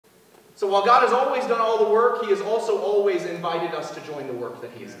So while God has always done all the work, He has also always invited us to join the work that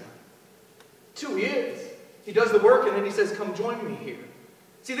He has done. It's who He is. He does the work and then He says, come join me here.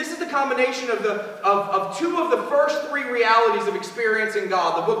 See, this is the combination of two of the first three realities of experiencing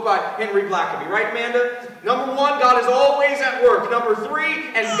God, the book by Henry Blackaby. Right, Amanda? Number one, God is always at work. Number three,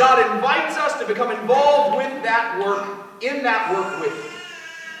 and God invites us to become involved with that work, in that work with Him.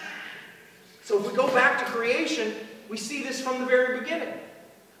 So if we go back to creation, we see this from the very beginning.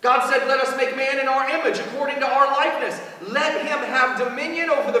 God said, let us make man in our image, according to our likeness. Let him have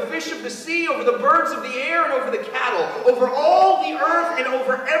dominion over the fish of the sea, over the birds of the air, and over the cattle, over all the earth, and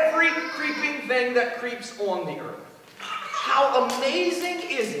over every creeping thing that creeps on the earth. How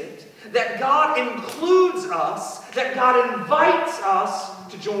amazing is it that God includes us, that God invites us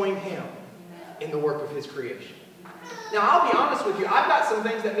to join Him in the work of His creation. Now, I'll be honest with you, I've got some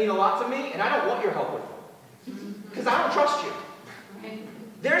things that mean a lot to me, and I don't want your help with them, because I don't trust you.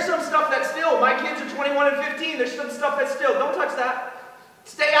 There's some stuff that's still, my kids are 21 and 15, there's some stuff that's still, don't touch that.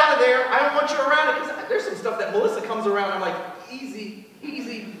 Stay out of there. I don't want you around it. Because there's some stuff that Melissa comes around, I'm like, easy,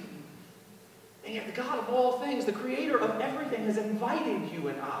 easy. And yet the God of all things, the creator of everything, has invited you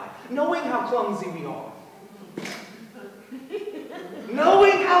and I, knowing how clumsy we are.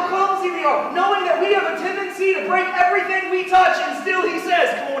 Knowing how clumsy we are. Knowing that we have a tendency to break everything we touch, and still He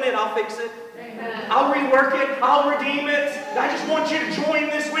says, come on in, I'll fix it. I'll rework it. I'll redeem it. I just want you to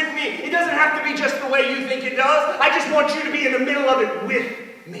join this with me. It doesn't have to be just the way you think it does. I just want you to be in the middle of it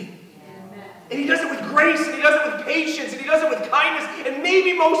with me. And He does it with grace, and He does it with patience, and He does it with kindness, and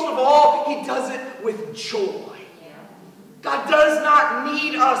maybe most of all, He does it with joy. God does not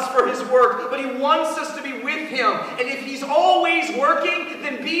need us for His work, but He wants us to be with Him. And if He's always working,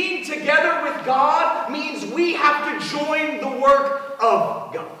 then being together with God means we have to join the work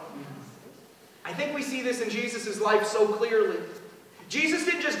of God. I think we see this in Jesus' life so clearly. Jesus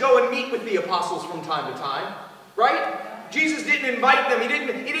didn't just go and meet with the apostles from time to time, right? Jesus didn't invite them. He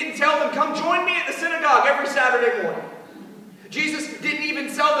didn't tell them, come join me at the synagogue every Saturday morning. Jesus didn't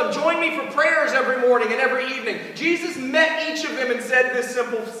even tell them, join me for prayers every morning and every evening. Jesus met each of them and said this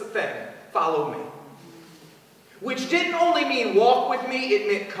simple thing, follow me. Which didn't only mean walk with me, it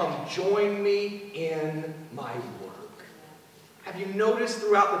meant come join me in my work. Have you noticed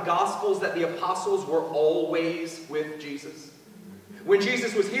throughout the Gospels that the apostles were always with Jesus? When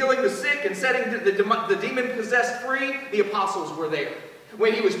Jesus was healing the sick and setting the demon-possessed free, the apostles were there.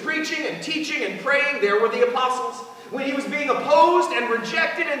 When He was preaching and teaching and praying, there were the apostles. When He was being opposed and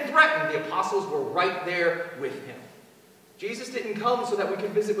rejected and threatened, the apostles were right there with Him. Jesus didn't come so that we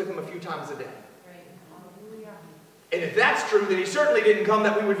could visit with Him a few times a day. And if that's true, then He certainly didn't come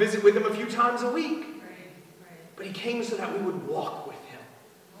that we would visit with Him a few times a week. But He came so that we would walk with Him,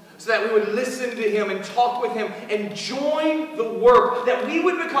 so that we would listen to Him and talk with Him and join the work, that we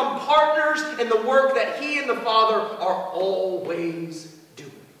would become partners in the work that He and the Father are always